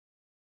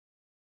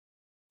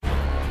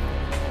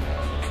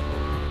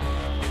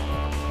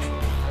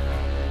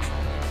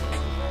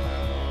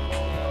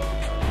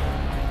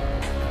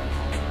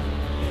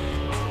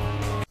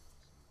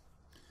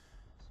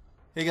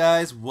Hey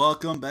guys,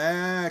 welcome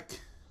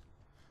back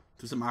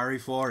to some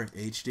RE4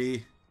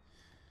 HD,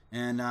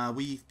 and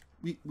we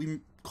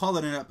call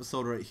it an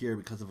episode right here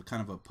because of a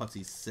kind of a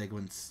putsy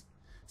sequence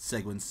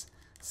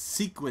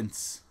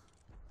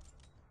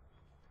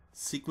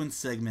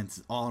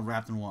segments all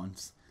wrapped in one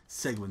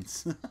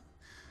segments.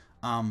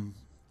 A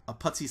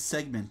putsy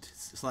segment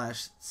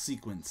slash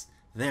sequence.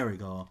 There we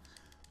go.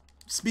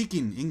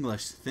 Speaking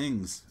English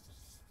things.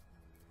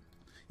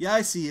 Yeah,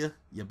 I see you,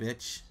 you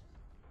bitch.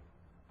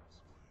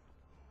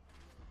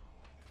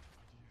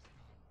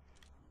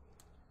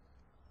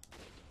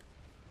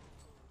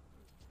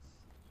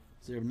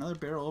 Is there another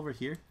barrel over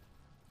here?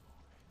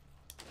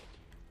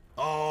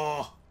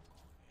 Oh!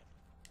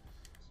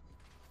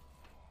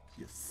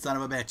 You son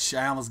of a bitch.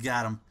 I almost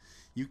got him.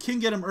 You can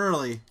get him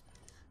early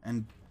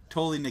and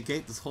totally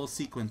negate this whole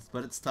sequence,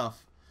 but it's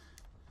tough.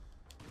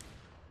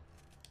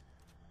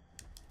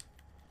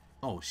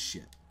 Oh,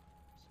 shit.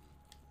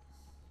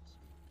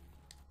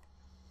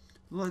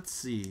 Let's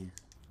see.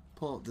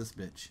 Pull out this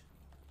bitch.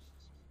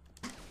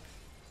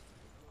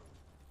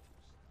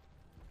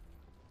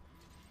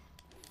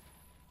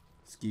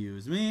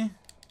 Excuse me.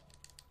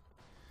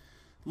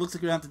 Looks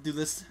like we're going to have to do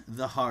this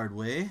the hard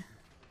way.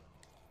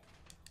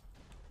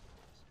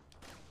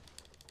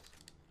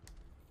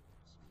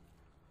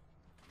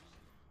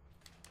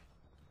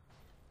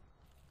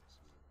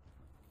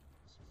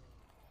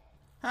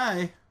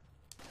 Hi.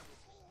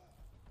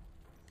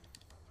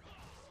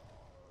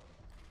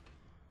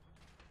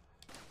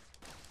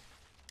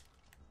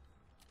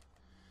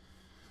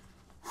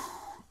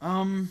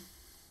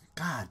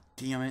 God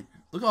damn it.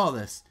 Look at all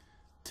this.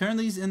 Turn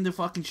these into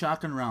fucking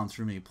shotgun rounds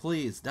for me,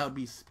 please. That would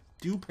be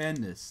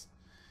stupendous.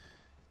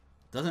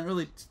 Doesn't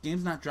really...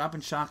 Game's not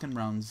dropping shotgun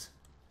rounds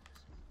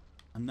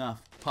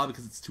enough. Probably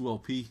because it's too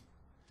OP.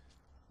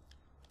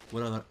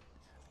 What other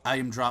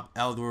item drop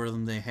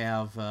algorithm they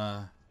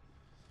have?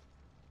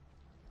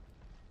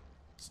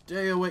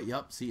 Stay away.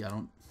 Yup, see, I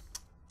don't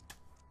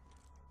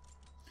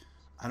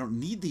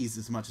need these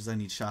as much as I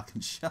need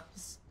shotgun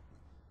shells.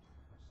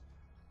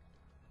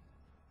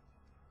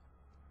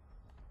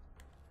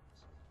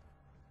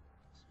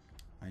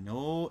 I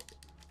know.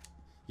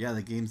 Yeah,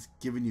 the game's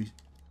giving you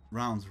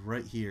rounds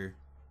right here.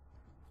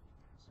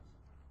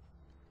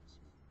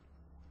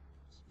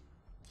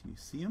 Can you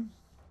see them?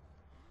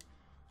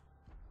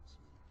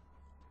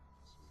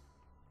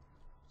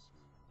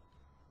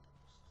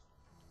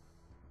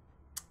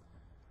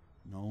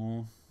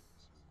 No.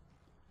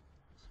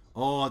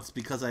 Oh, it's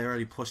because I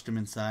already pushed him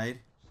inside.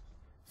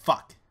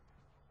 Fuck.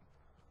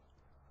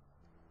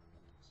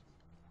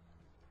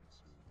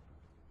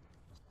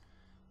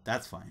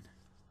 That's fine.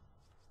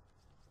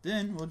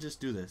 Then we'll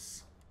just do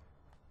this.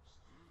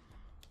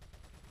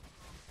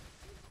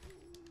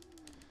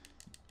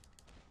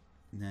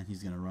 And then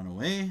he's going to run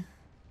away.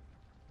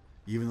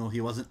 Even though he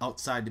wasn't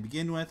outside to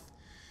begin with.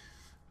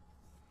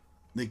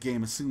 The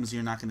game assumes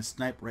you're not going to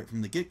snipe right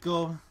from the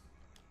get-go.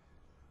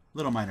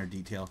 Little minor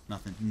detail.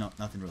 Nothing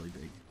really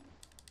big.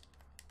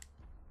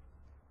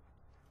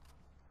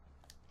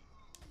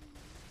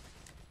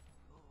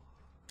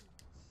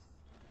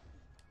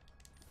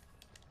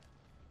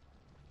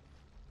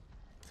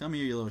 Tell me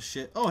you little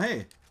shit. Oh,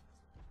 hey.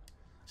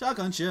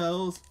 Shotgun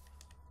shells.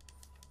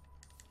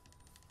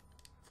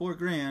 $4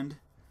 grand.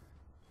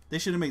 They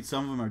should have made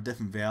some of them a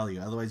different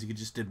value. Otherwise, you could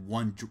just did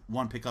one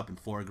pickup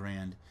and $4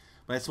 grand.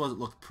 But I suppose it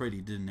looked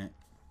pretty, didn't it?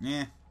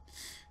 Yeah.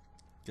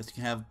 Guess you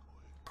can have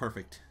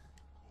perfect.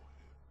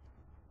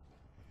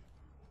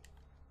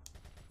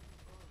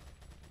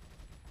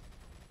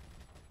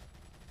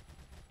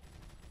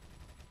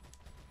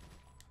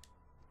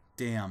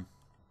 Damn.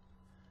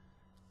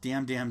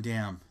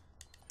 Damn.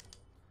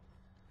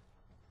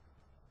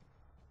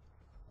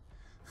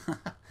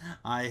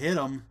 I hit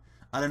him.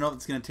 I don't know if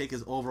it's going to take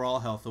his overall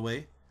health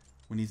away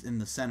when he's in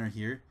the center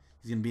here.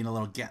 He's going to be in a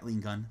little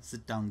Gatling gun,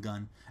 sit-down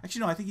gun.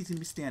 Actually, no, I think he's going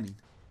to be standing.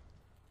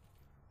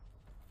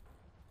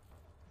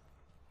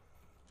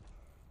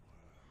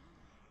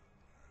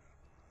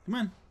 Come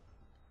on.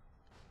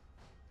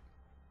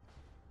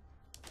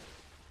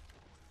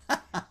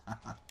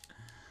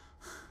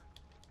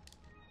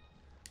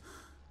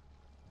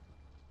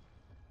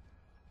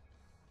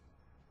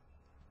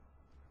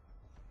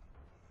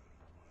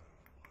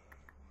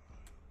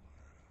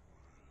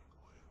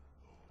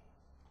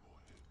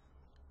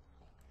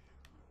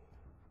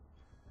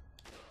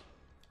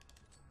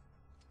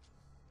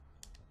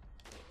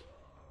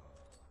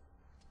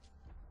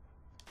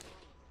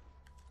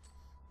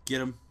 Get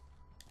him.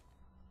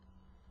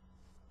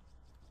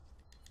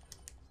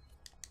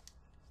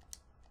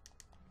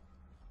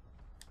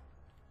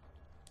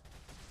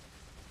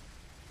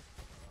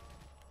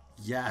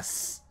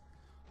 Yes.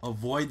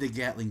 Avoid the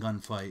Gatling gun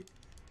fight.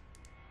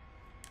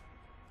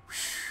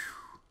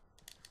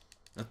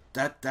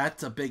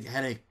 That's a big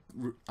headache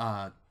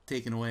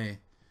taken away.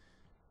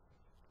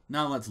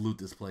 Now let's loot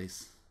this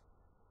place.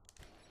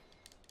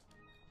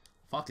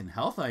 Fucking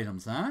health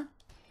items, huh?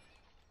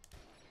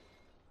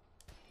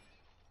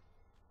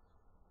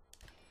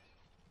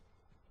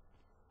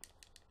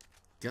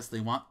 Guess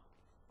they want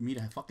me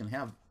to fucking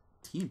have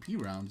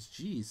TMP rounds.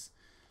 Jeez.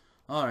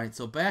 Alright,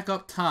 so back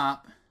up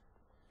top.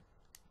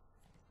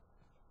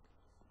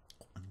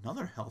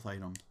 Another health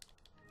item.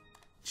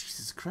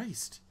 Jesus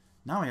Christ.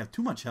 Now I have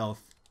too much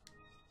health.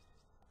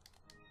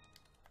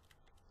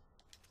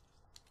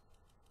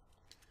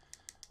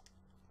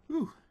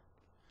 Whew.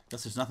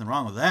 Guess there's nothing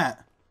wrong with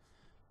that.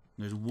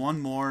 There's one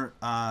more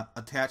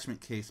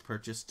attachment case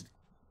purchased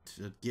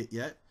to get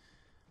yet.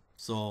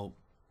 So,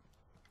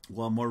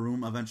 well, more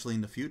room eventually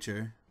in the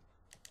future.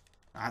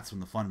 That's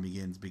when the fun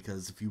begins,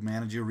 because if you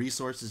manage your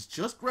resources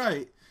just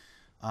right,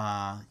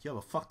 you have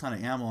a fuck ton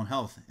of ammo and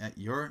health at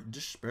your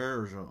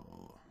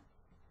disposal.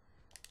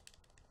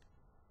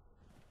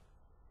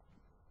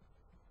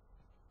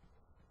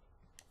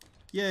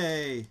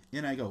 Yay!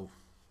 In I go.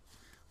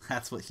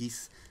 That's what he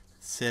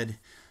said.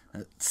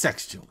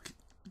 Sex joke.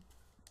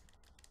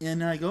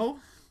 In I go.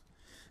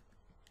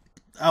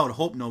 I would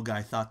hope no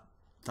guy thought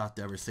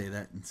to ever say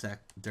that in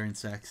during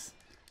sex.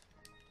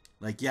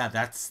 Like, yeah,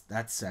 that's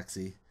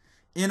sexy.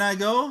 In I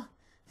go.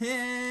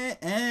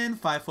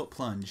 And 5-foot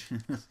plunge.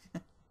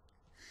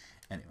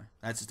 Anyway,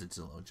 that's just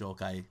a little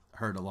joke I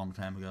heard a long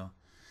time ago.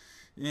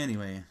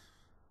 Anyway,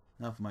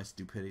 enough of my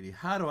stupidity.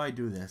 How do I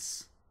do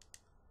this?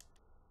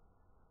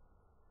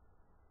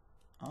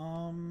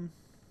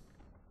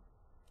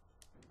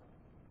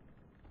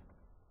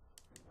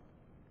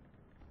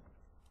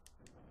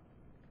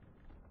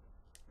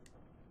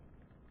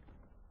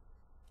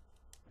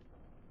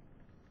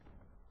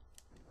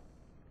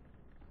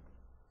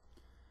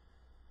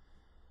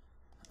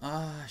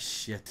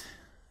 Shit.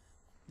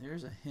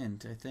 There's a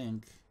hint, I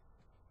think.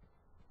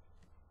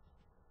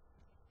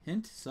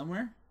 Hint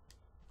somewhere?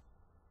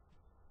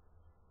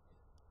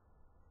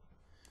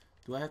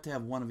 Do I have to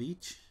have one of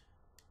each?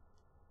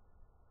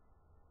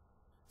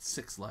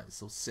 6 lives,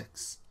 so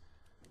 6.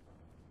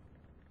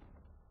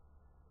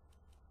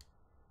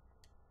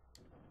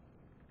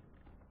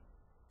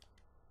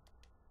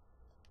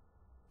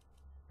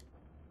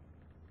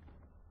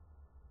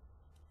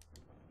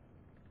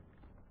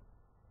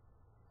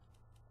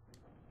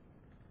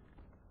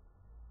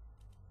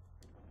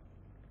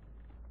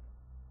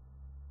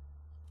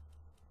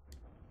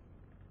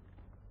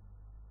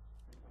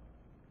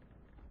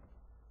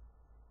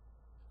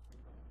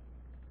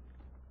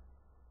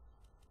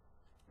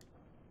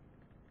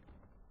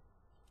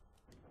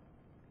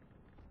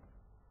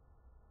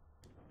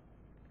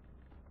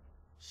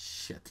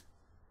 Shit.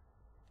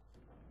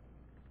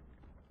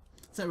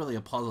 It's not really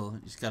a puzzle.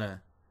 You just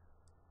gotta...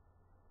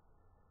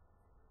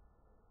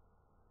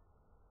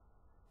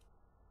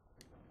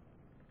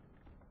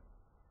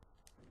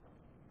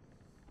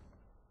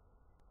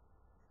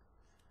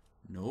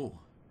 No.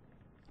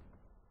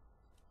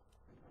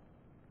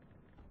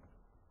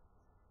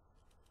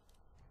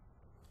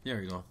 There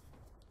we go.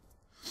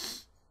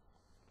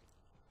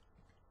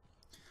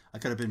 I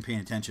could have been paying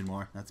attention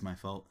more. That's my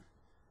fault.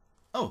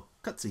 Oh,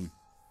 cutscene.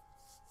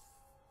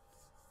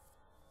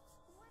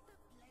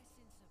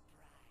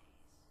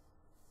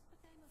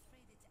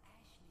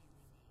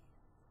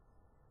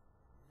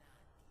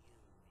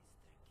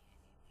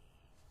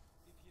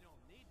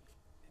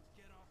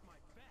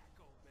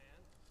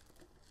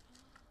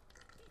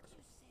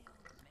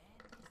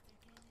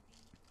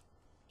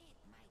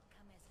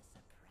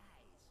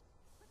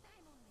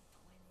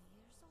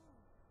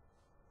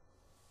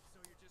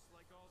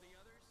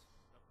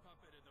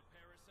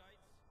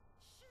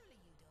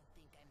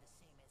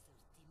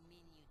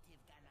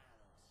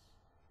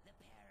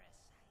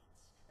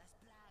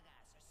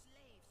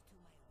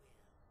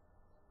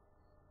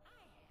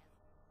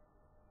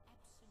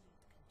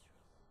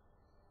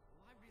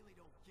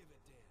 Give a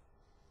damn.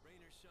 Rain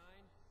or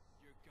shine,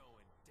 you're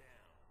going down.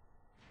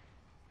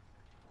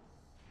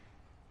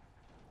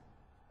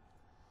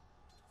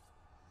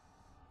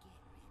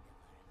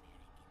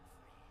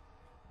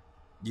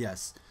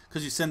 Yes,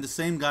 because you send the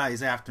same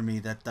guys after me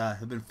that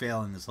have been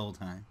failing this whole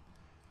time.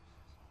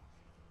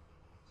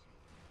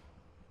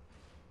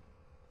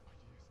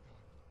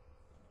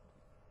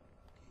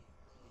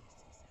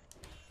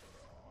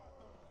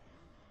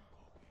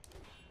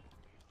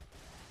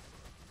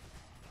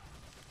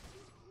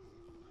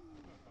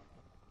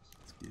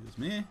 Excuse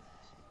me.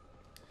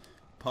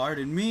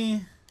 Pardon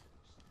me.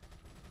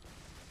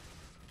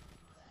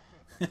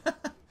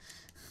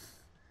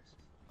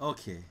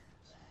 Okay.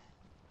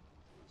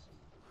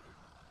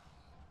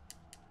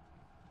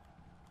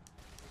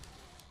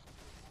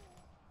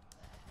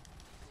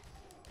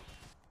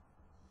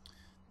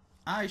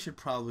 I should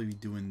probably be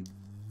doing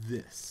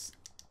this.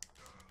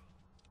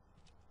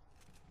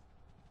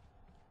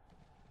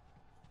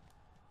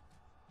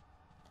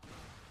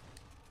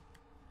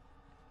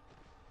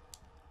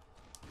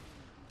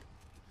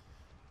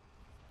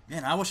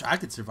 Man, I wish I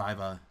could survive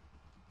a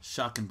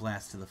shotgun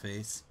blast to the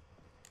face.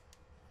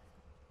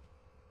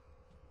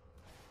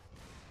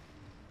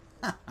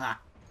 Ha ha.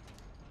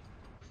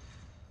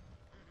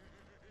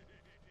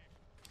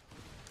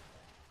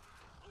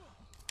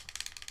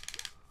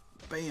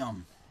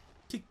 Bam.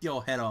 Kick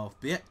your head off,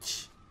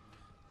 bitch.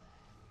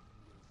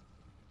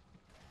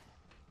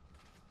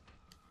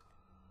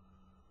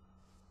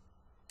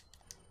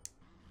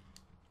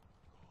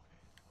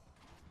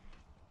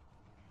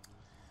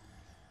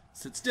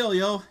 Sit still,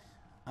 yo.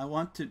 I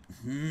want to...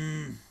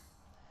 Can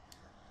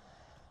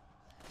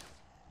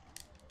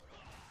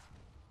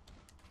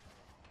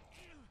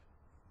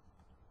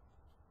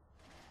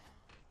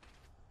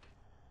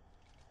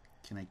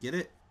I get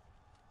it?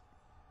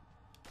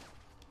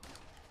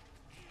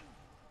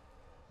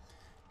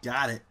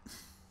 Got it.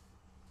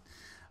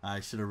 I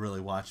should have really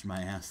watched my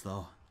ass,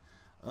 though.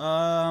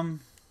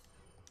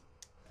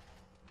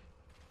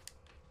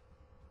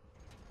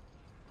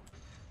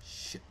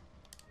 Shit.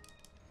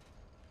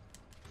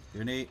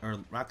 Grenade or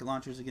rocket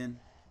launchers again.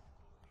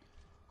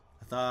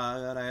 I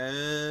thought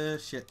I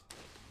shit.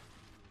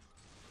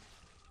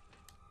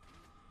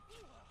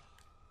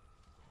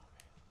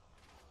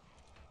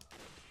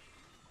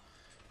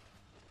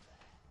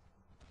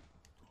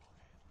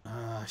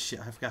 Shit,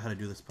 I forgot how to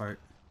do this part.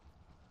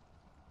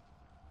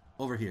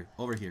 Over here,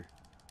 over here.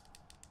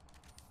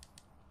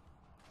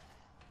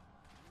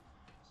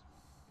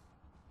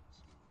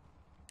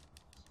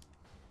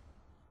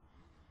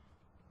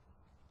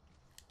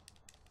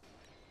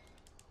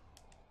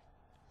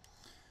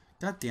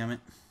 God damn it.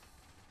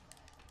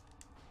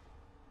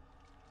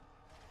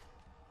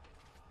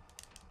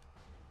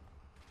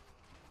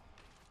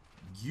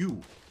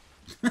 You.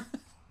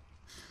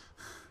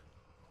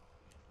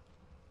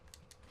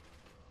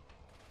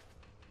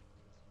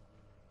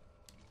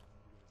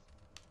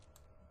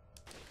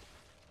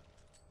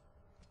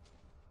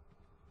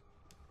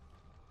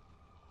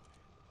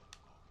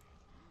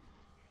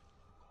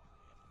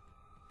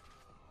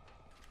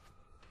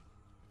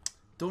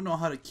 Don't know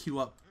how to queue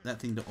up that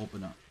thing to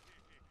open up.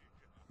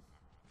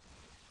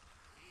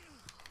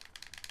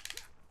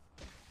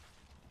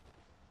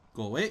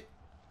 Go away.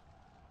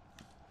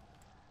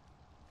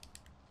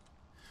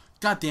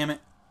 God damn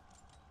it.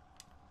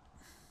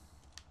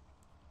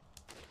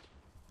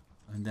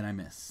 And then I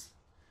miss.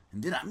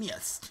 And then I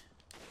missed.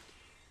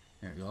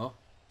 There we go.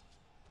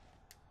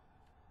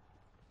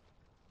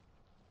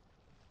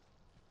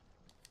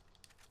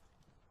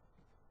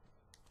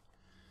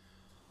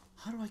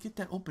 How do I get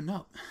that opened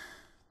up?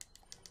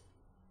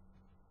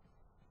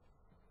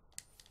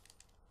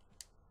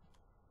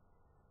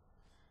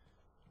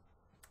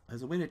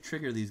 There's a way to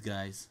trigger these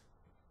guys.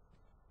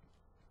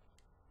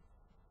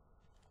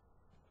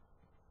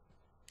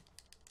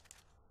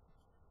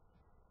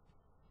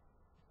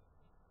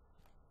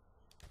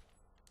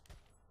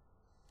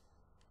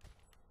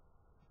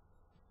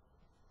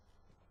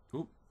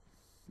 Oop.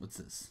 What's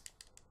this?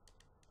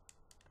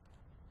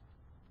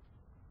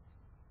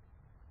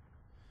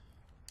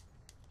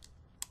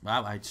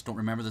 Wow, I just don't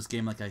remember this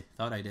game like I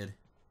thought I did.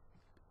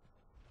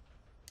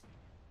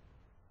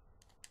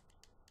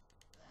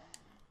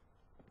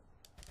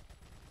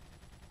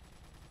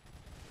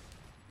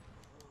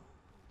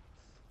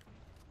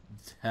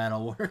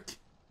 That'll work.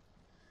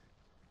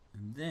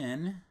 And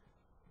then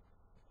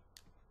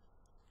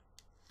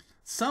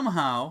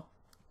somehow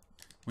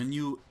when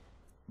you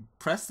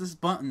press this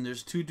button,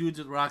 there's two dudes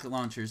with rocket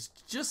launchers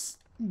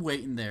just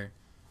waiting there.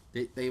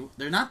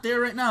 They're not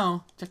there right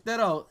now. Check that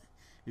out.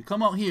 You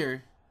come out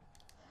here.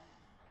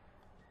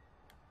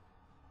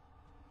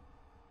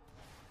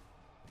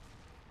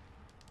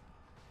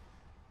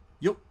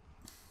 Yup.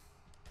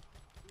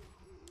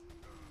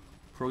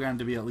 Programmed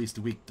to be at least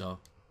a week though.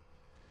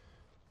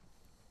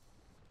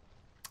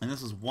 And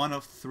this is one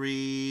of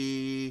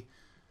 3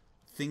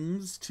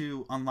 things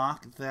to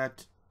unlock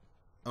that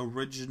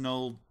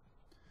original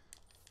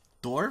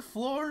door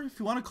floor, if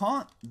you want to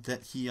call it,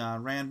 that he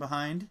ran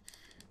behind.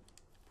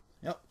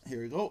 Yep,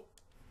 here we go.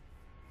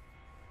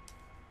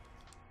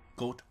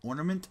 Goat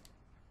ornament.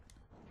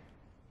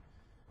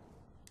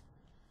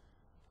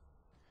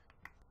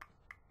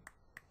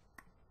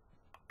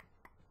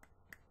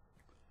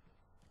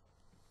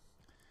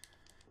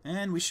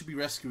 And we should be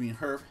rescuing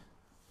her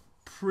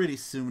pretty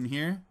soon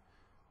here.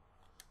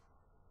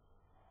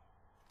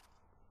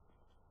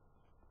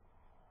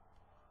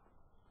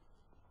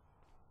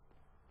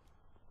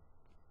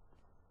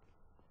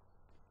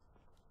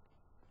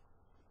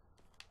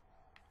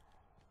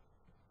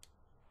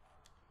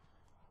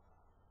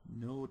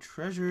 No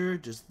treasure,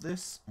 just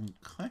this.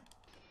 Okay.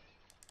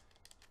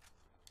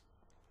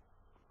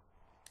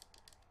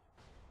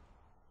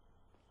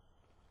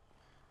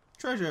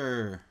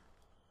 Treasure.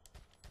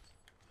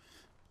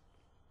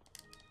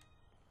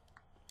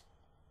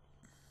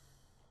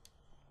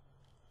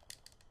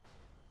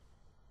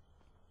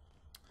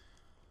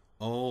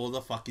 Oh, the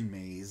fucking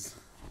maze.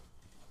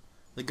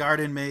 The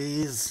garden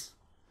maze.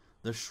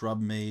 The shrub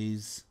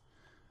maze.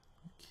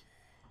 Okay.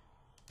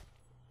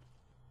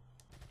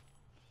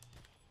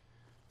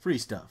 Free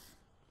stuff.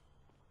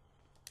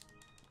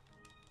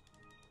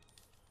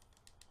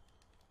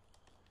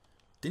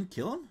 Didn't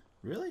kill him?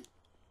 Really?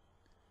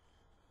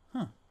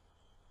 Huh.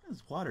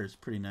 This water is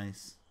pretty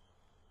nice.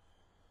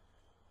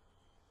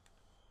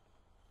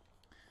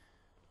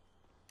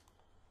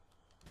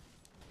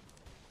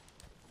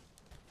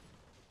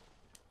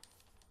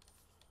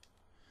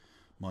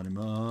 Money,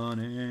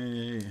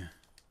 money.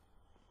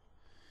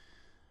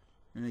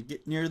 We're gonna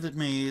get near the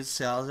maze.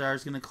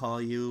 Salazar's gonna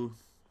call you,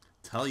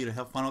 tell you to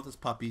have fun with his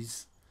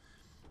puppies.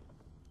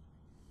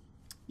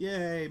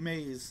 Yay,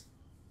 maze.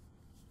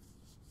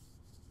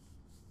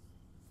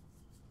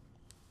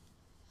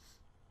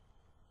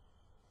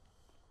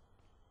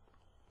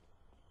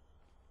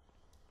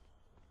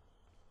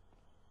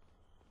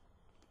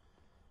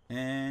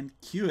 And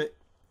cue it.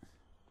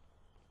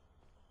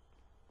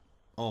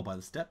 Oh, by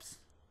the steps.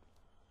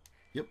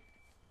 Yep.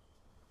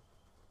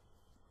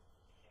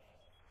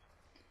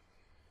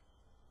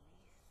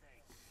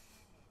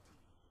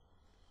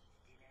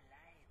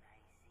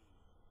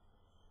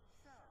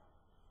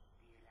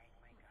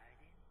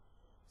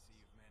 See,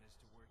 you've managed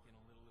to work in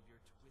a little of your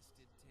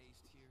twisted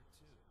taste here,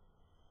 too.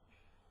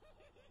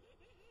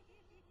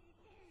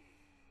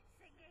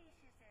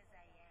 Sagacious as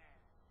I am,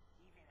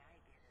 even I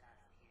get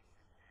lost here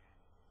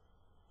sometimes.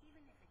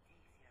 Even if it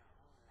takes your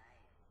whole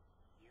life,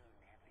 you'll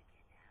never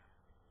get out.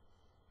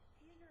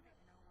 Do you know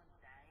that no one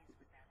dies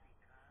without a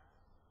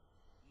cause?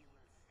 You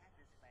will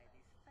satisfy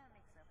the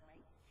stomachs of my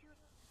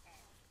cute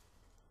pets.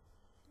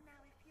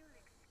 Now, if you'll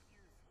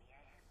excuse me,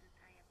 I have to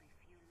tie up a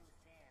few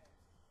loose ends,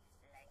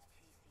 like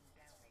chasing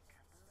down a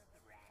couple of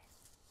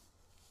rats.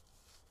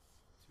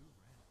 2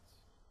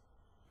 rats.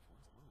 If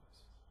one's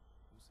Lewis,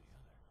 who's the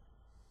other?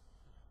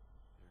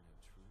 There an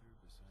intruder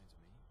besides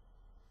me?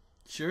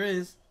 Sure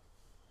is.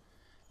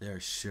 There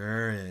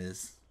sure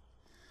is.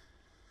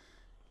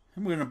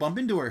 And we're gonna bump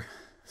into her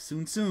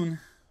soon.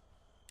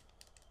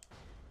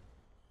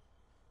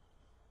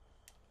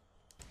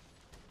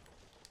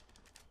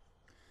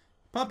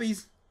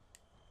 Puppies.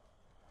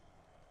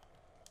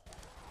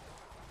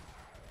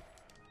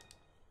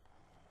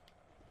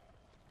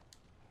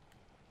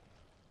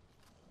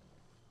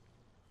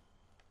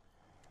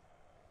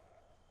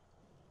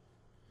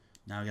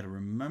 Now I gotta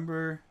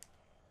remember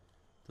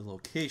the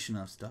location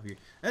of stuff here.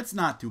 It's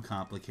not too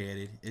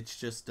complicated. It's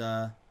just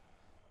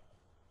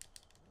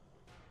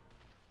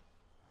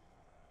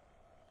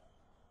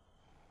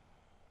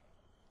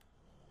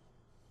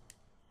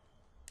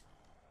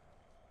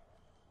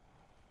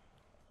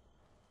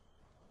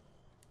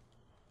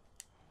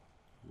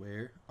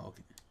where?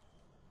 Okay.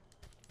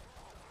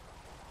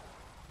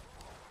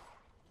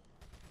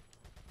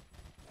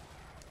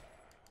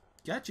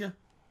 Gotcha.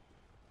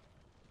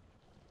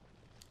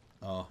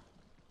 Oh.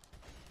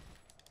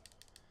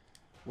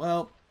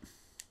 Well,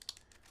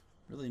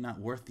 really not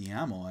worth the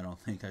ammo, I don't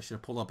think. I should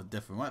have pulled up a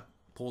different weapon.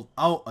 Pulled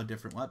out a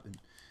different weapon.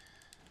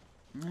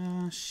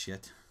 Ah,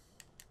 shit.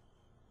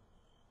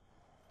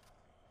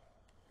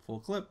 Full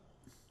clip.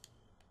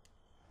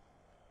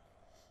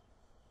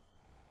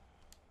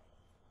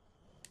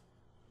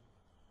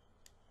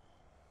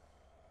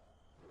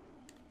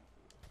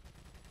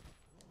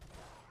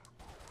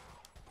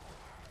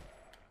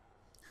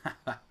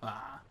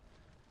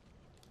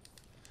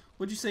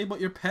 What'd you say about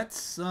your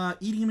pets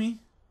eating me?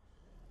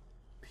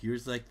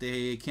 Appears like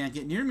they can't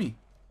get near me.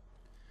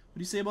 What do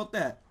you say about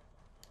that?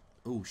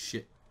 Oh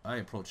shit, I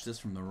approached this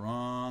from the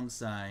wrong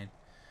side.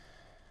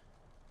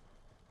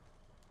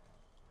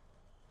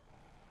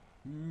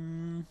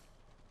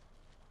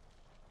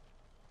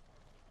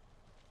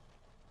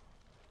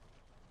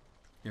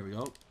 Here we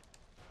go.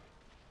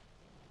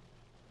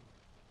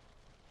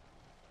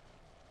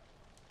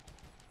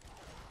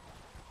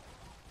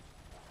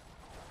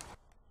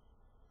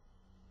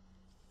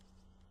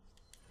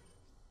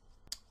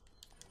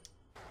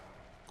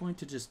 Going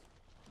to just,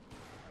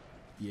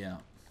 yeah,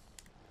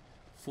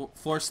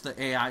 force the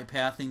AI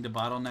pathing to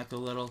bottleneck a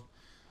little.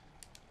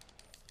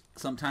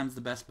 Sometimes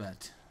the best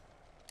bet.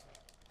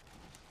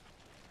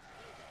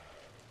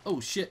 Oh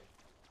shit,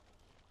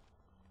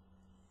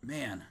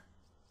 man,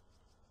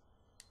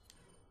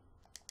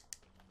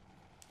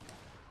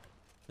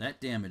 that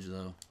damage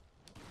though.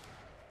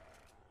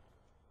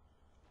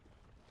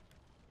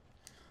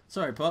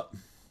 Sorry, pup.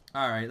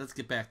 All right, let's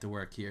get back to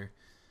work here.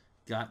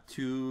 Got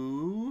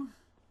to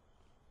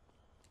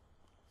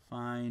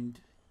find,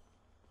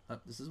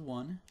 this is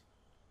one.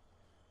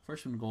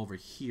 First I'm gonna go over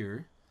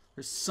here.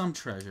 There's some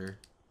treasure.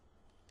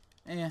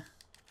 Got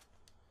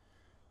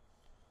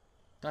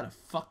a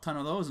fuck ton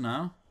of those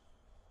now.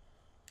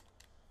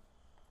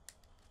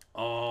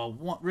 Oh,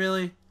 what,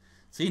 really?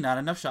 See, not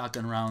enough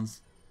shotgun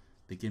rounds.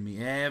 They give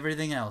me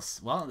everything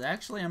else. Well,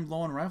 actually I'm low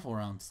on rifle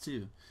rounds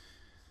too.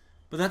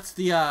 But that's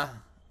the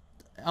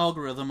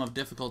algorithm of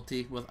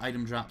difficulty with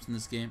item drops in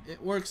this game.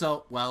 It works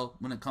out well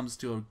when it comes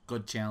to a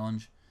good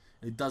challenge.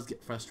 It does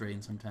get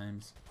frustrating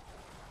sometimes.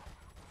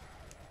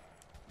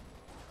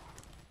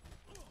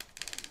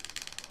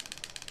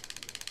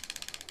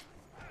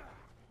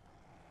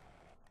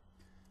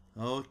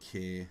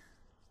 Okay.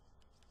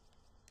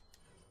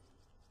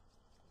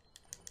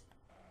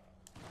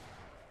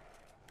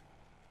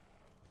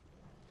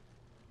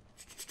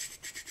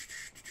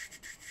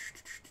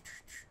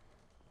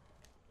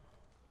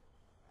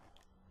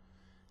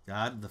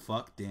 God the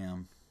fuck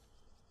damn.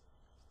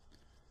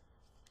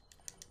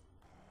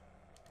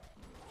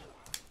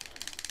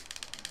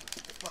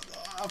 Fuck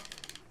off.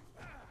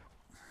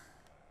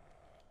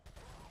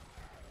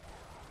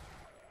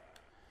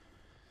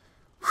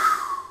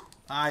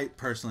 I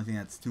personally think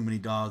that's too many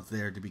dogs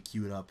there to be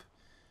queued up.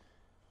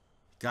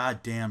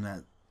 God damn,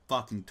 that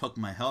fucking took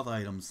my health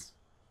items.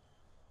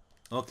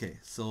 Okay,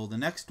 so the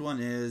next one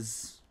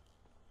is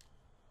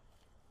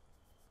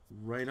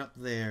right up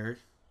there.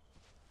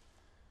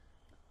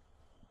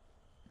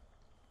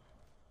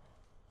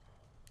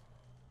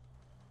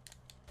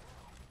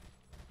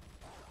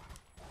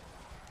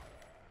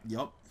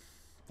 Yup.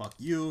 Fuck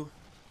you.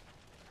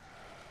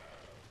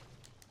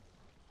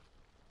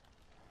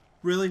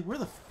 Really? Where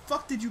the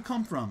fuck did you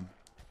come from?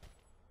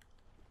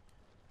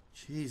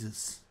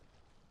 Jesus.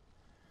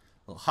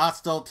 Little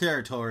hostile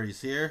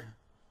territories here.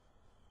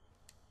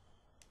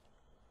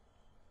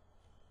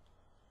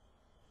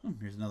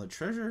 Here's another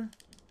treasure.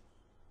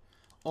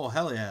 Oh,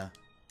 hell yeah.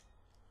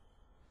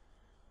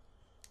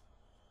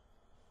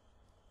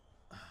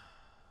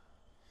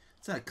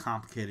 It's not a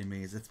complicated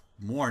maze. It's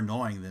more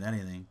annoying than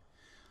anything.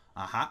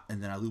 Aha.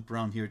 And then I loop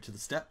around here to the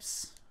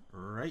steps.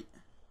 Right.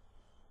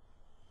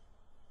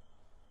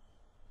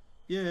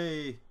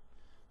 Yay.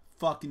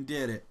 Fucking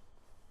did it.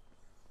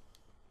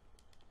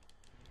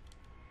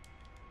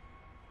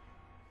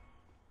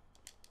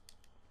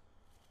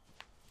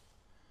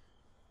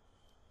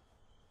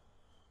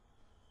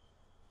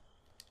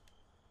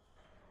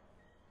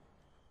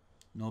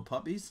 No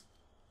puppies?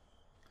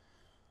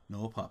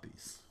 No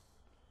puppies.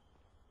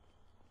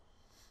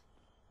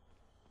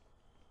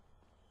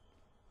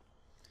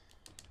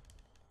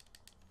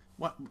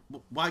 What?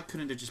 Why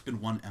couldn't there just been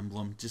one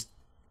emblem? Just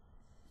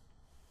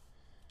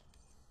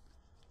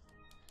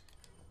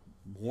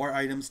more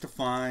items to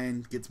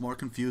find. Gets more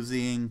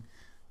confusing.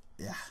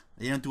 Yeah,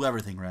 they don't do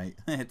everything right.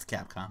 It's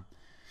Capcom.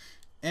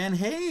 And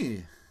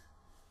hey,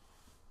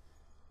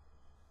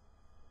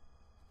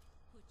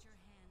 Put your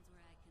hands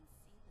where I can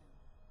see them.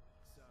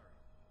 Sorry,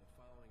 but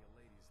following a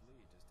lady's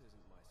lead just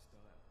isn't my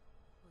style.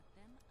 Put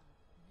them up now.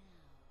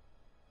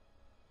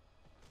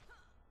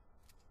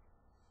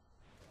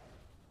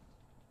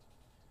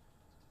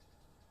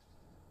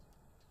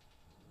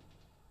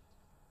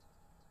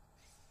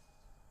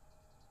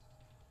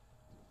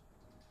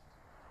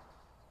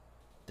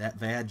 that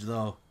vag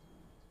though.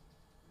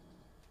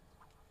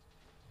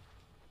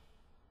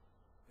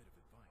 Bit of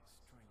advice,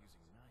 try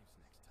using knives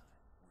next time.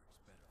 Works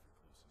better for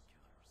close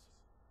encounters.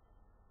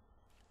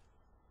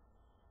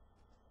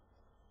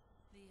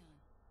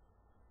 Leon.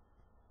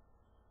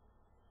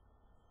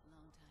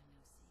 Long time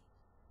no see.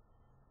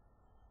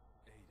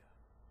 Ada.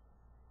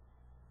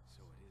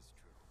 So it is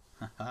true.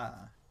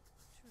 Haha.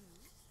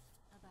 True?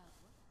 About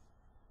what?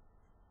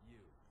 You,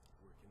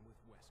 working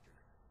with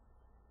Wesker.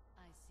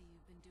 I see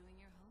you've been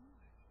doing your homework.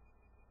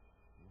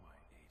 Why,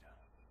 Ada?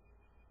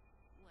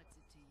 What's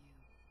it to you?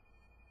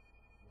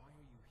 Why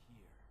are you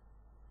here?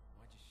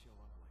 Why'd you show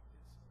up like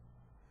this?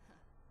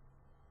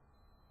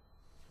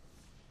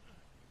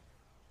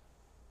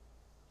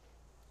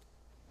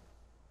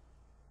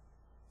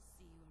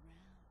 See you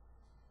around.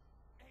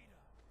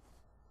 Ada!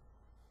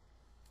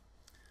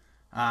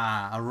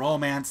 Ah, a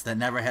romance that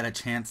never had a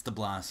chance to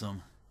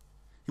blossom.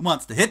 He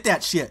wants to hit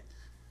that shit.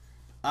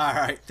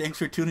 Alright, thanks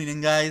for tuning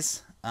in,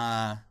 guys.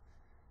 I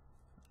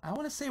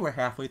want to say we're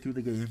halfway through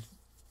the game.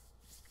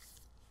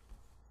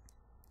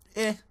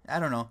 I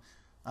don't know.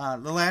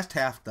 The last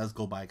half does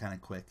go by kind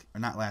of quick. Or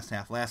not last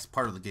half, last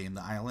part of the game,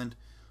 the island,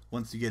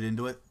 once you get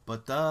into it.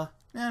 But, yeah,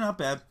 not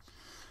bad.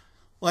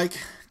 Like,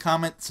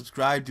 comment,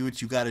 subscribe, do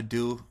what you gotta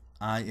do.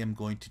 I am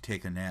going to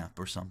take a nap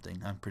or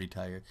something. I'm pretty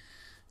tired.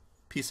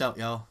 Peace out,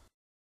 y'all.